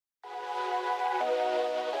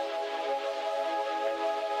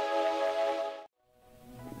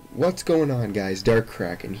What's going on, guys? Dark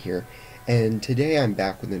Kraken here, and today I'm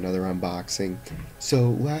back with another unboxing. So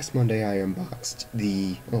last Monday I unboxed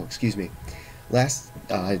the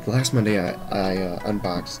last Monday I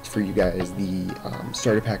unboxed for you guys the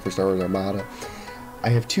starter pack for Star Wars Armada. I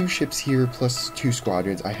have 2 ships here plus 2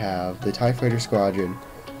 squadrons. I have the TIE Fighter Squadron,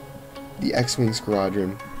 the X-Wing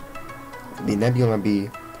Squadron, the Nebula B,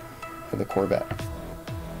 and the Corvette.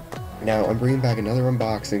 Now I'm bringing back another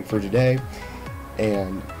unboxing for today,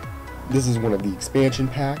 and this is one of the expansion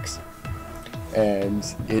packs, and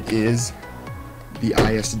it is the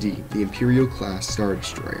ISD, the Imperial Class Star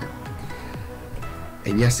Destroyer.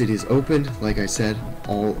 And yes, it is opened, like I said,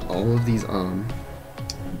 all of these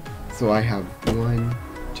so I have 1,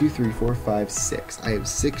 2, 3, 4, 5, 6. I have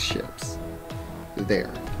 6 ships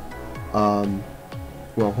there.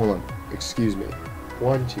 Well, hold on, excuse me.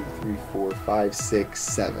 1, 2, 3, 4, 5, 6,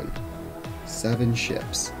 7. 7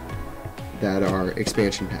 ships that are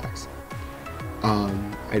expansion packs.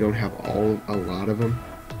 I don't have a lot of them,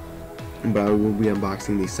 but I will be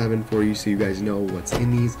unboxing these 7 for you so you guys know what's in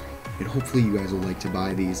these, and hopefully you guys will like to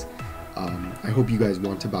buy these. I hope you guys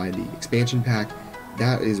want to buy the expansion pack.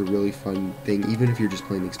 That is a really fun thing, even if you're just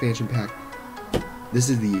playing the expansion pack. This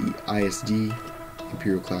is the ISD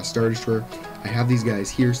Imperial Class Star Destroyer. I have these guys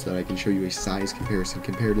here so that I can show you a size comparison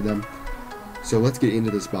compared to them. So let's get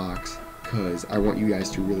into this box, because I want you guys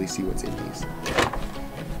to really see what's in these.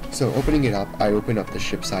 So opening it up, I open up the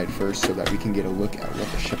ship side first so that we can get a look at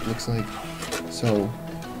what the ship looks like. So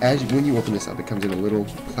when you open this up, it comes in a little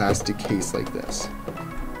plastic case like this.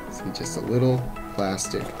 See, just a little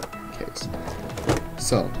plastic case.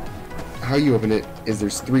 So how you open it is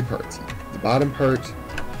there's 3 parts. The bottom part,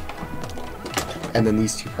 and then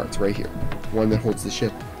these 2 parts right here. One that holds the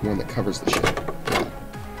ship, one that covers the ship.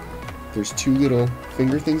 There's 2 little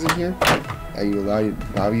finger things in here, and allow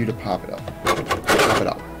you to pop it up. Pop it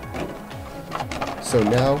up. So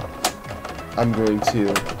now I'm going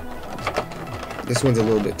to. This one's a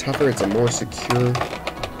little bit tougher. It's a more secure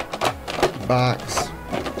box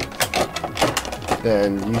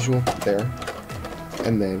than usual. There,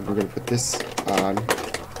 and then we're gonna put this on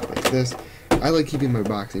like this. I like keeping my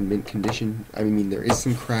box in mint condition. I mean, there is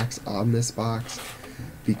some cracks on this box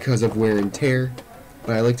because of wear and tear,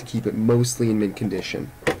 but I like to keep it mostly in mint condition.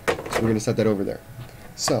 So we're going to set that over there.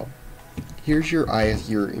 So here's your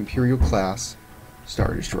Imperial Class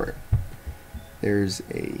Star Destroyer. There's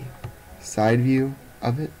a side view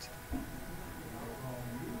of it.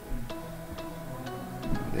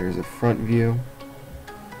 There's a front view,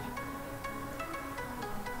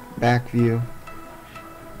 back view.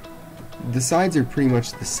 The sides are pretty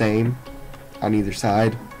much the same on either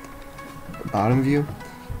side. Bottom view.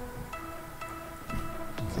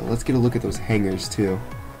 So let's get a look at those hangars too.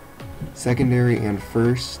 Secondary and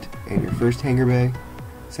first, and your first hangar bay,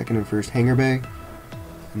 second and first hangar bay,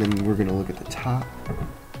 and then we're gonna look at the top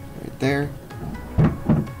right there.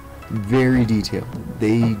 Very detailed.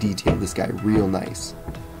 They detailed this guy real nice.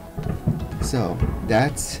 So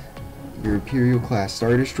that's your Imperial Class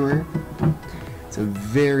Star Destroyer. It's a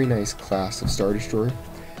very nice class of Star Destroyer.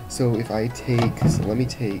 So if I take, so let me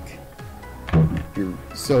take your,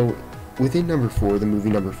 so within number 4, the movie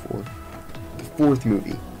number 4, the 4th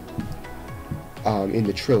movie in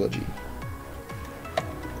the trilogy,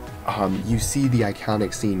 you see the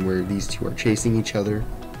iconic scene where these 2 are chasing each other,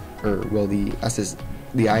 or well, the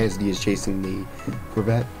ISD is chasing the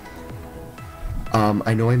Corvette.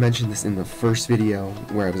 I know I mentioned this in the first video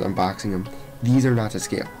where I was unboxing them. These are not to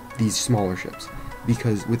scale, these smaller ships,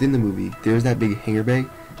 because within the movie there's that big hangar bay.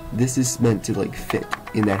 This is meant to like fit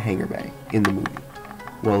in that hangar bay in the movie.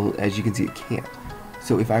 Well, as you can see, it can't.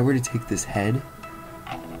 So if I were to take this head,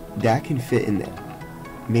 that can fit in there.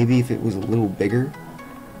 Maybe if it was a little bigger,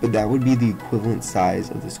 but that would be the equivalent size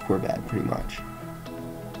of this Corvette, pretty much,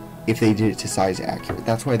 if they did it to size accurate.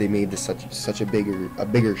 That's why they made this such a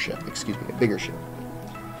bigger ship. Excuse me, a bigger ship.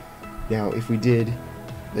 Now, if we did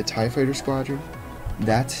the TIE Fighter Squadron,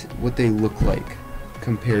 that's what they look like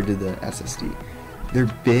compared to the SSD.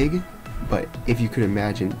 They're big, but if you could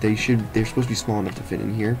imagine, they're supposed to be small enough to fit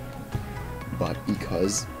in here, but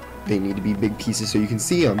because they need to be big pieces so you can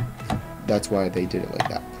see them, that's why they did it like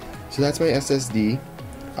that. So that's my SSD.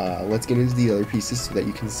 Let's get into the other pieces so that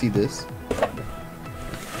you can see this.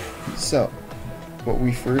 So what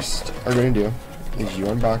we first are going to do is you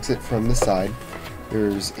unbox it from the side.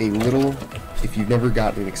 There's a little, if you've never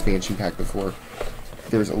gotten an expansion pack before,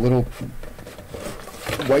 there's a little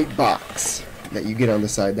white box that you get on the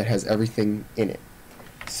side that has everything in it.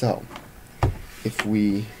 So if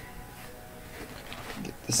we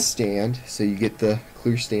get the stand, so you get the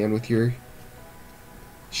clear stand with your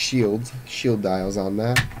shield dials on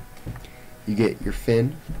that. you get your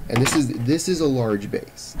fin, and this is a large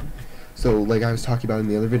base. So like I was talking about in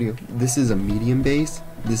the other video, this is a medium base,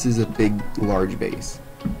 this is a big large base.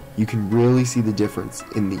 You can really see the difference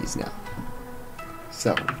in these now.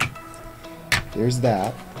 So there's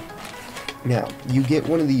that. Now you get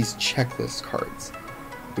one of these checklist cards,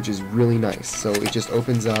 which is really nice. So it just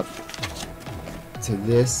opens up to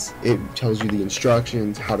this. It tells you the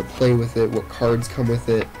instructions, how to play with it, what cards come with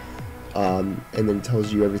it, and then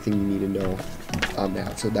tells you everything you need to know on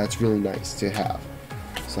that. So that's really nice to have.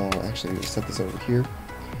 So actually, I'm going to set this over here.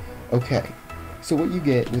 Okay, so what you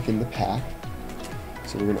get within the pack,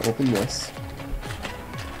 so we're going to open this.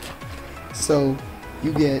 So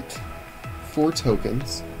you get 4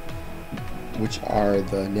 tokens, which are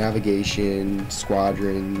the navigation,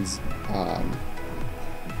 squadrons,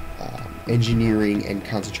 engineering, and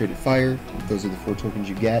concentrated fire. Those are the 4 tokens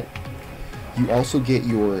you get. You also get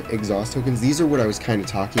your exhaust tokens. These are what I was kind of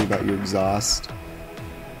talking about, your exhaust.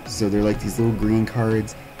 So they're like these little green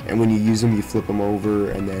cards, and when you use them, you flip them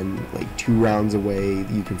over, and then like 2 rounds away,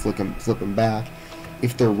 you can flip them back.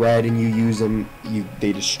 If they're red and you use them,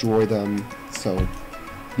 they destroy them. So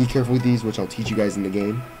be careful with these, which I'll teach you guys in the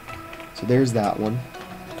game. So there's that one.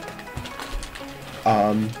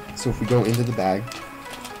 So if we go into the bag,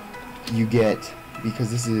 you get,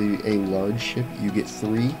 because this is a large ship, you get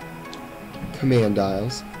 3 command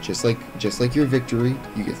dials, just like your victory.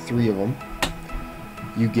 You get 3 of them.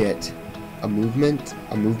 You get a movement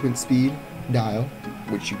speed dial,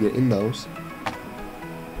 which you get in those.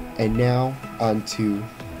 And now onto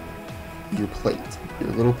your plate, your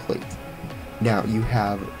little plate. Now you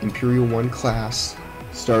have Imperial 1 class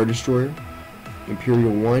Star Destroyer,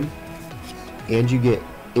 Imperial 1, and you get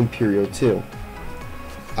Imperial 2.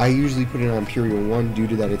 I usually put it on Imperial 1 due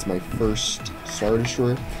to that it's my first Star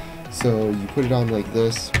Destroyer. So you put it on like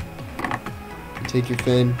this, you take your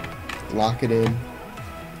fin, lock it in,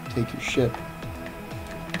 take your ship,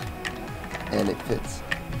 and it fits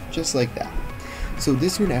just like that. So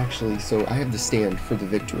this one actually, so I have the stand for the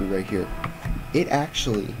Victory right here. It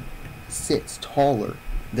actually sits taller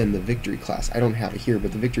than the Victory class. I don't have it here,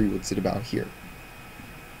 but the Victory would sit about here.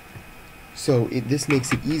 So this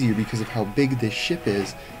makes it easier because of how big this ship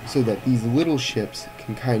is, so that these little ships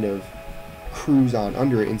can kind of cruise on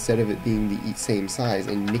under it instead of it being the same size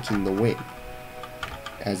and nicking the wing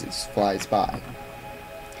as it flies by.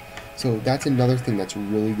 So that's another thing that's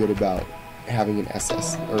really good about having an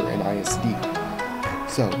SS or an ISD.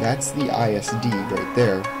 So that's the ISD right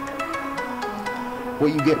there.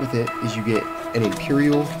 What you get with it is you get an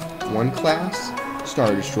Imperial 1 class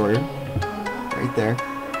Star Destroyer right there.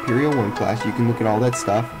 Imperial 1 class. You can look at all that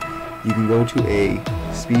stuff. You can go to a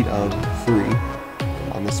speed of 3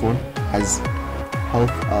 on this one. Has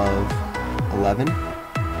health of 11.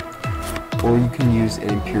 Or you can use an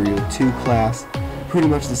Imperial 2 class. Pretty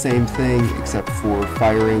much the same thing, except for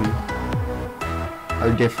firing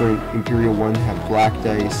are different. Imperial 1 have black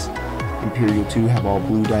dice. Imperial 2 have all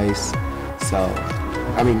blue dice. So,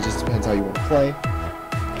 I mean, it just depends how you want to play.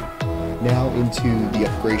 Now into the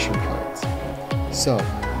upgradation cards. So,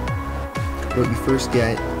 what you first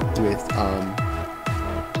get with,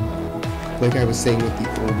 like I was saying with the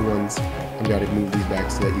old ones, I've got to move these back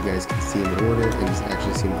so that you guys can see them in order and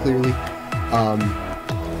actually see them clearly.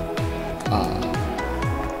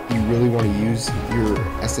 You really want to use your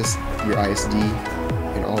ISD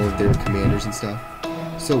and all of their commanders and stuff.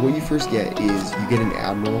 So what you first get is you get an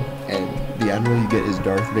Admiral, and the Admiral you get is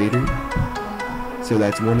Darth Vader. So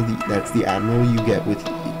that's the Admiral you get with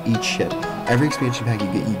each ship. Every expansion pack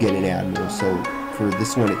you get an Admiral. So for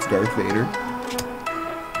this one it's Darth Vader.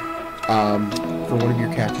 For one of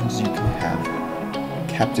your captains you can have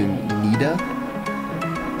Captain Nida.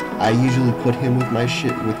 I usually put him with my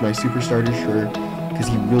Super Star Destroyer because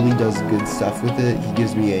he really does good stuff with it. He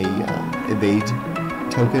gives me a evade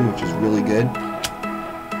token, which is really good.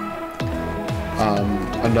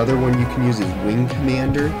 Another one you can use is Wing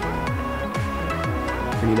Commander.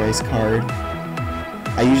 Pretty nice card.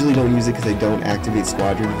 I usually don't use it because I don't activate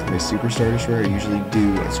squadrons with my Super Star Destroyer. I usually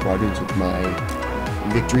do squadrons with my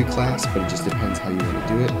Victory class, but it just depends how you want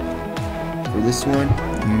to do it. For this one,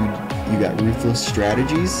 you got Ruthless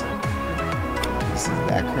Strategies. This is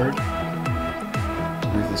that card.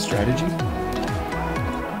 Ruthless Strategy.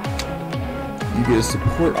 You get a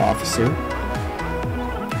Support Officer,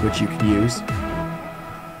 which you can use.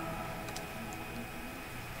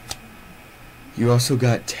 You also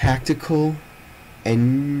got Tactical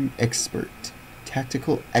Expert.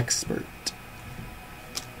 Tactical Expert.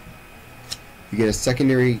 You get a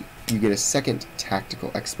second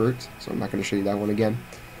Tactical Expert, so I'm not going to show you that one again.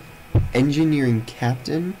 Engineering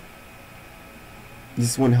Captain.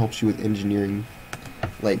 This one helps you with engineering,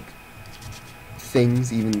 like,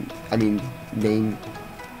 things. Even, I mean, name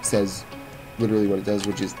says literally what it does,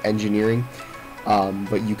 which is engineering,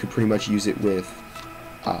 but you could pretty much use it with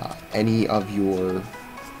any of your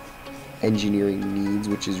engineering needs,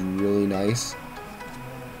 which is really nice.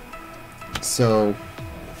 So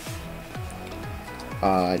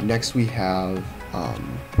next we have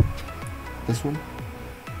this one,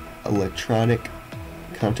 electronic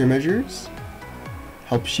countermeasures.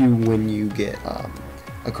 Helps you when you get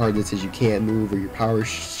a card that says you can't move or your power's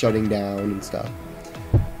shutting down and stuff.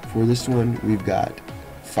 For this one, we've got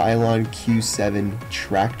Phylon Q7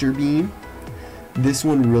 Tractor Beam. This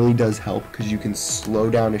one really does help because you can slow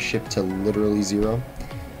down a ship to literally 0.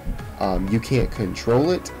 You can't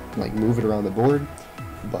control it, like move it around the board,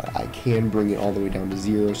 but I can bring it all the way down to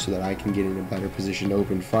 0 so that I can get in a better position to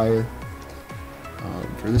open fire.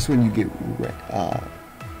 For this one, you get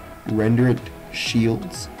Renderant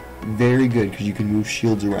Shields. Very good because you can move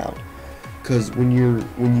shields around. Because when you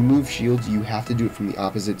move shields, you have to do it from the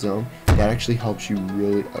opposite zone. That actually helps you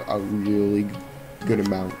a really good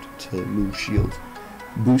amount to move shields.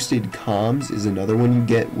 Boosted comms is another one you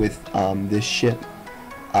get with this ship.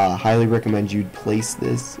 Highly recommend you place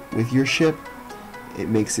this with your ship. It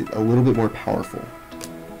makes it a little bit more powerful.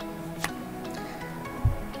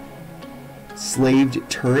 Slaved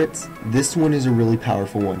turrets. This one is a really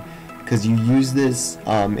powerful one because you use this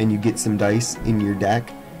and you get some dice in your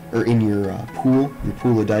deck or in your pool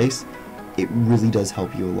of dice. It really does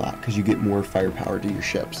help you a lot because you get more firepower to your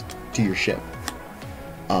ship.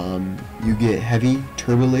 You get heavy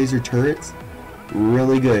turbo laser turrets.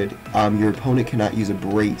 Really good. Your opponent cannot use a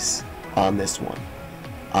brace on this one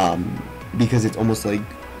because it's almost like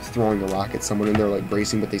throwing a rock at someone and they're like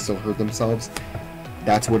bracing but they still hurt themselves.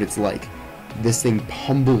 That's what it's like. This thing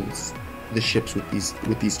pummels the ships with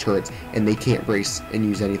these turrets, and they can't brace and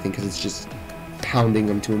use anything because it's just pounding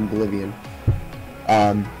them to oblivion.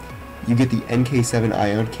 You get the NK7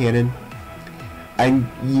 ion cannon. I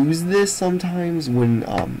use this sometimes when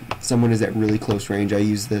someone is at really close range. I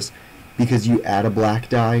use this because you add a black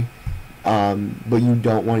die, but you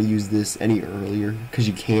don't want to use this any earlier because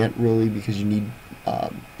you can't really because you need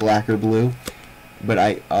black or blue.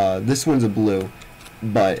 But this one's a blue.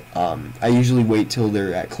 But I usually wait till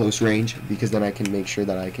they're at close range because then I can make sure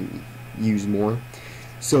that I can use more.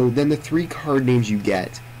 So then the 3 card names you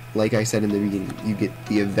get, like I said in the beginning, you get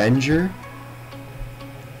the Avenger.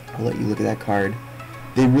 I'll let you look at that card.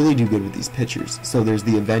 They really do good with these pictures. So there's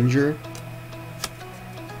the Avenger.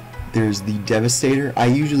 There's the Devastator. I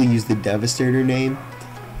usually use the Devastator name.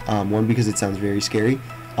 1, because it sounds very scary.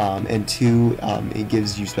 And 2, it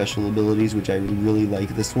gives you special abilities, which I really like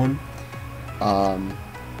this one.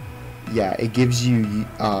 Yeah, it gives you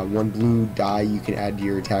 1 blue die you can add to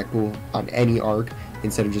your attack pool on any arc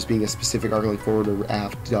instead of just being a specific arc like forward or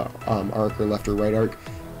aft arc or left or right arc.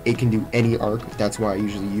 It can do any arc. That's why I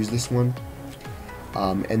usually use this one.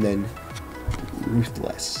 And then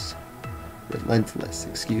Relentless.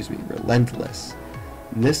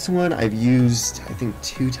 This one I've used I think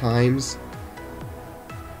 2 times.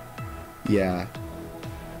 Yeah,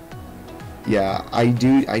 I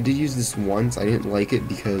did use this once. I didn't like it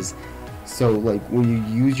because, so like when you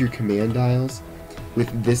use your command dials,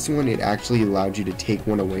 with this one it actually allowed you to take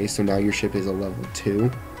 1 away, so now your ship is a level 2.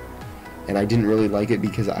 And I didn't really like it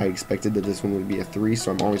because I expected that this one would be a 3,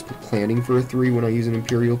 so I'm always planning for a 3 when I use an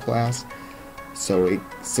Imperial class. So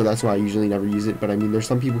that's why I usually never use it. But I mean, there's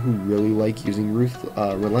some people who really like using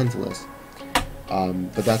Relentless.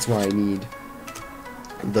 But that's why I need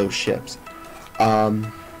those ships.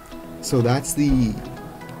 So that's the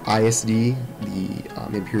ISD, the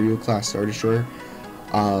Imperial class Star Destroyer.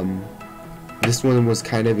 This one was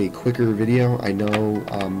kind of a quicker video. I know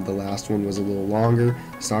the last one was a little longer.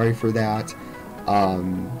 Sorry for that.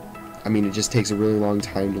 I mean, it just takes a really long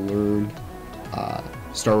time to learn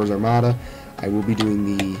Star Wars Armada. I will be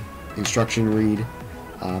doing the instruction read.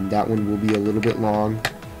 That one will be a little bit long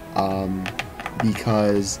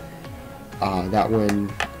because that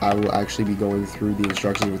one I will actually be going through the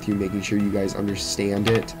instructions with you, making sure you guys understand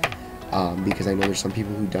it, because I know there's some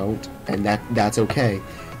people who don't, and that's okay.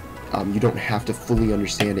 You don't have to fully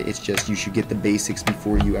understand it. It's just you should get the basics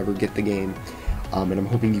before you ever get the game. And I'm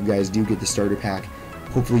hoping you guys do get the starter pack.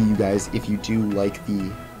 Hopefully you guys, if you do like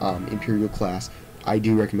the Imperial class, I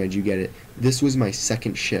do recommend you get it. This was my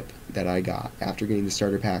 2nd ship that I got after getting the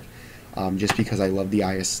starter pack, just because I love the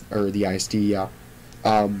ISD. Yeah.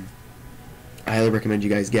 I highly recommend you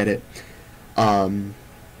guys get it.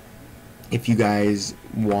 If you guys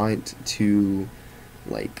want to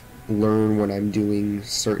like learn when I'm doing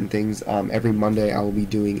certain things, every Monday I will be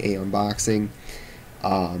doing a unboxing.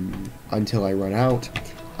 until I run out.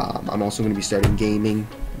 I'm also going to be starting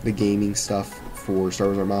the gaming stuff for Star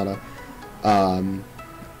Wars Armada.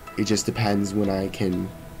 It just depends when I can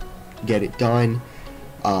get it done.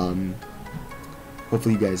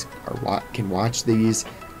 Hopefully you guys can watch these.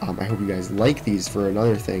 I hope you guys like these. For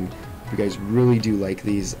another thing, if you guys really do like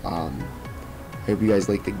these, I hope you guys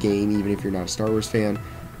like the game, even if you're not a Star Wars fan.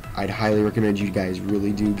 I'd highly recommend you guys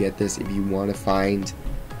really do get this if you want to find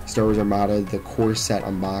Star Wars Armada, the core set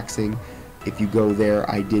unboxing. If you go there,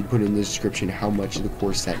 I did put in the description how much the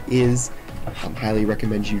core set is. Highly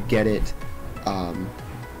recommend you get it.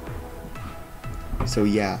 So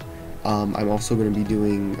yeah, I'm also going to be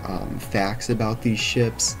doing facts about these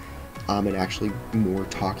ships, and actually more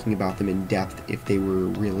talking about them in depth if they were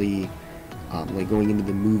really like going into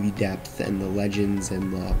the movie depth and the legends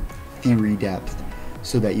and the theory depth,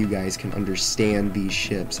 so that you guys can understand these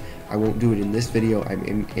ships. I won't do it in this video. I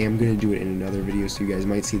am going to do it in another video, so you guys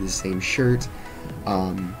might see the same shirt,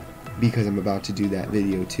 because I'm about to do that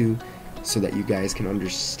video too, so that you guys can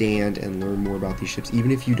understand and learn more about these ships.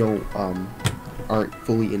 Even if you aren't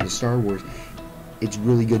fully into Star Wars, it's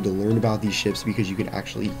really good to learn about these ships, because you can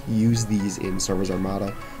actually use these in Star Wars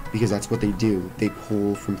Armada, because that's what they do. They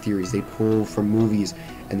pull from theories, they pull from movies,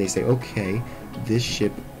 and they say, okay, this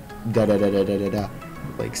ship da da da da da da da,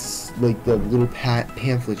 like the little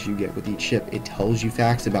pamphlets you get with each ship, it tells you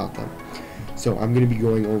facts about them. So I'm going to be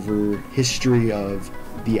going over history of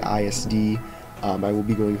the ISD. I will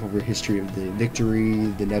be going over history of the Victory,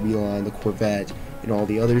 the Nebula, the Corvette, and all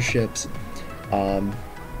the other ships.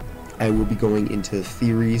 I will be going into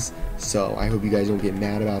theories, so I hope you guys don't get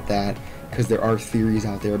mad about that, because there are theories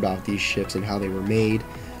out there about these ships and how they were made.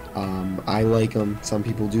 I like them, some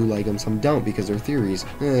people do like them, some don't, because they're theories.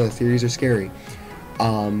 Theories are scary.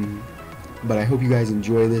 But I hope you guys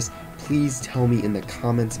enjoy this. Please tell me in the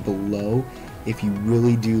comments below if you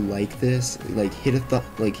really do like this. Like hit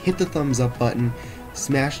the thumbs up button,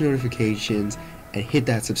 smash notifications, and hit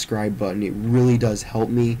that subscribe button. It really does help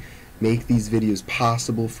me make these videos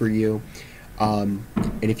possible for you. And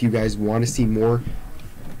if you guys want to see more,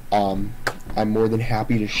 I'm more than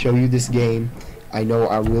happy to show you this game. I know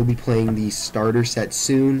I will be playing the starter set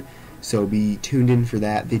soon, so be tuned in for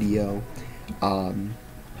that video.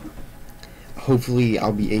 Hopefully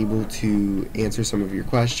I'll be able to answer some of your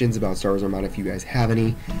questions about Star Wars Armada if you guys have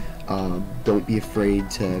any. Don't be afraid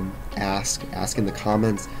to ask in the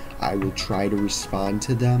comments. I will try to respond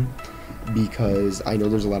to them, because I know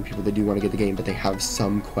there's a lot of people that do want to get the game, but they have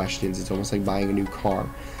some questions. It's almost like buying a new car.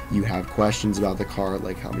 You have questions about the car,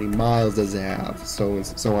 like how many miles does it have, so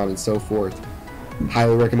on and so forth.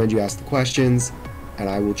 Highly recommend you ask the questions, and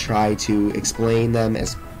I will try to explain them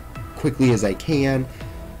as quickly as I can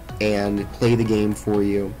and play the game for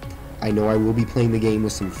you. I know I will be playing the game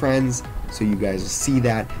with some friends, so you guys will see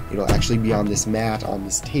that. It'll actually be on this mat, on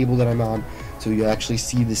this table that I'm on, so you'll actually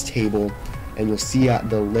see this table, and you'll see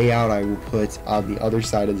the layout I will put on the other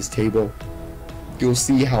side of this table. You'll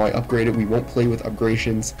see how I upgrade it. We won't play with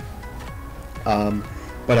upgradations,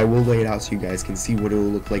 but I will lay it out so you guys can see what it will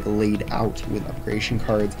look like laid out with upgradation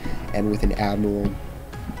cards and with an admiral.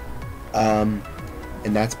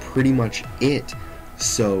 And that's pretty much it.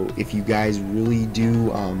 So if you guys really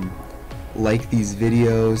do like these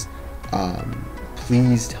videos,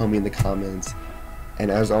 please tell me in the comments. And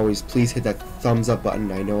as always, please hit that thumbs up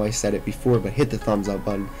button. I know I said it before, but hit the thumbs up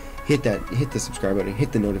button, hit the subscribe button,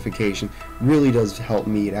 hit the notification. Really does help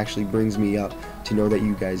me. It actually brings me up to know that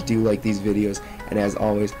you guys do like these videos. And as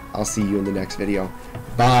always, I'll see you in the next video.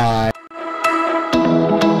 Bye.